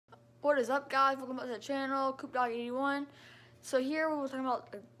What is up, guys? Welcome back to the channel, CoopDog81. So here we're talking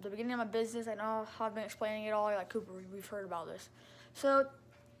about the beginning of my business. I know how I've been explaining it all. Like, Cooper, we've heard about this. So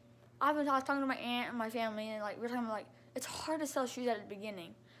I was talking to my aunt and my family, and like we were talking about, like, it's hard to sell shoes at the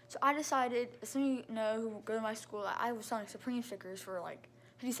beginning. So I decided, some of you know who go to my school, I was selling Supreme stickers for like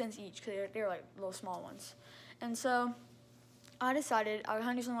 50 cents each because they were like little small ones. And so I decided I was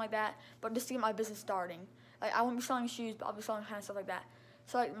gonna do something like that, but just to get my business starting. Like, I won't be selling shoes, but I'll be selling kind of stuff like that.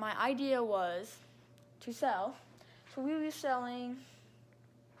 So like my idea was to sell. So we would be selling,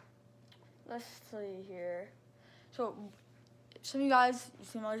 let's see here. So some of you guys, you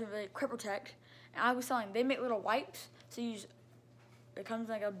see my Crep Protect, and I was selling, they make little wipes. So it comes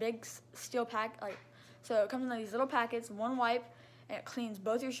in like a big steel pack, so it comes in like these little packets, one wipe, and it cleans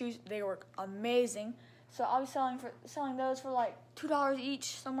both your shoes. They work amazing. So I'll be selling those for like $2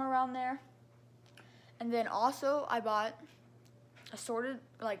 each, somewhere around there. And then also I bought assorted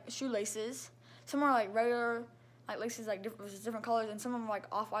like shoelaces. Some are like regular like laces, like different colors, and some of them are like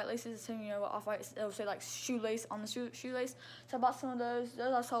off-white laces. So you know what off-white, it'll say like shoelace on the shoelace. So I bought some of those.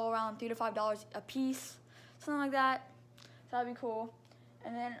 Those I sell around $3 to $5 a piece, something like that. So that'd be cool.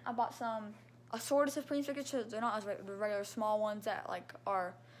 And then I bought some assorted Supreme stickers. So they're not as the regular small ones that like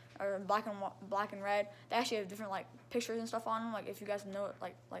are black and red. They actually have different like pictures and stuff on them. Like if you guys know it,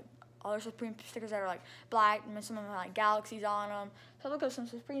 like other Supreme stickers that are like black, and some of them have like galaxies on them. So look up some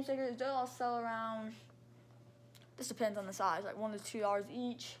Supreme stickers. They'll all sell around, this depends on the size, like $1 to $2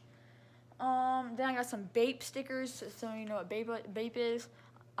 each. Then I got some Bape stickers. So some of you know what Bape is.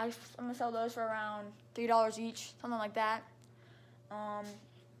 I'm gonna sell those for around $3 each, something like that.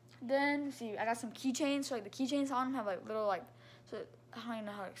 Then let's see, I got some keychains. So like the keychains on them have like little so I don't even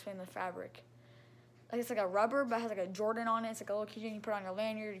know how to explain the fabric. Like it's like a rubber, but it has like a Jordan on it. It's like a little keychain you put on your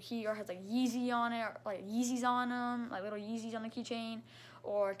lanyard, your key, or it has like Yeezy on it, or like Yeezys on them, like little Yeezys on the keychain,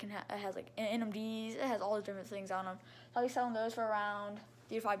 or it has like NMDs. It has all the different things on them. So I'll be selling those for around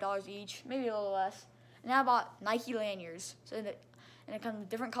 $3 to $5 each, maybe a little less. And then I bought Nike lanyards, and it comes in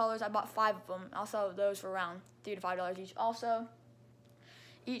different colors. I bought 5 of them. I'll sell those for around $3 to $5 each, also.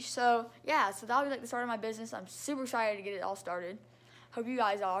 So yeah, so that'll be like the start of my business. I'm super excited to get it all started. Hope you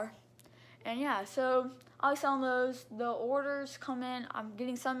guys are. And yeah, so I'll be selling those. The orders come in. I'm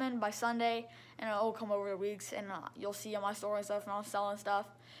getting some in by Sunday, and it'll come over the weeks, and you'll see on my store and stuff, and I'm selling stuff.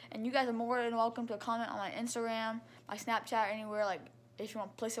 And you guys are more than welcome to comment on my Instagram, my Snapchat, anywhere, like if you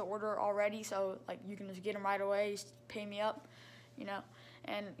want to place an order already, so like you can just get them right away, just pay me up, you know.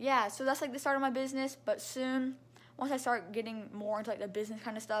 And yeah, so that's like the start of my business. But soon, once I start getting more into like the business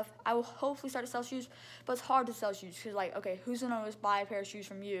kind of stuff, I will hopefully start to sell shoes. But it's hard to sell shoes because, like, okay, who's gonna just buy a pair of shoes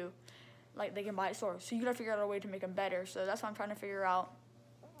from you? Like, they can buy it at store. So you gotta figure out a way to make them better. So that's what I'm trying to figure out.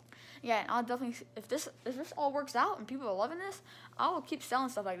 Yeah, and I'll definitely, if this all works out and people are loving this, I will keep selling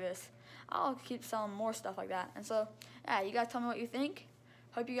stuff like this. I'll keep selling more stuff like that. And so yeah, you guys tell me what you think.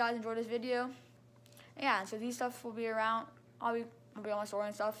 Hope you guys enjoyed this video. Yeah, and so these stuff will be around. I'll be on my store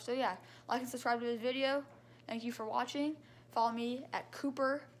and stuff. So yeah, like and subscribe to this video. Thank you for watching. Follow me at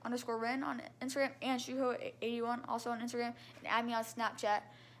Cooper_Ren on Instagram, and Shuho81 also on Instagram, and add me on Snapchat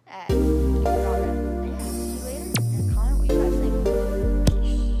at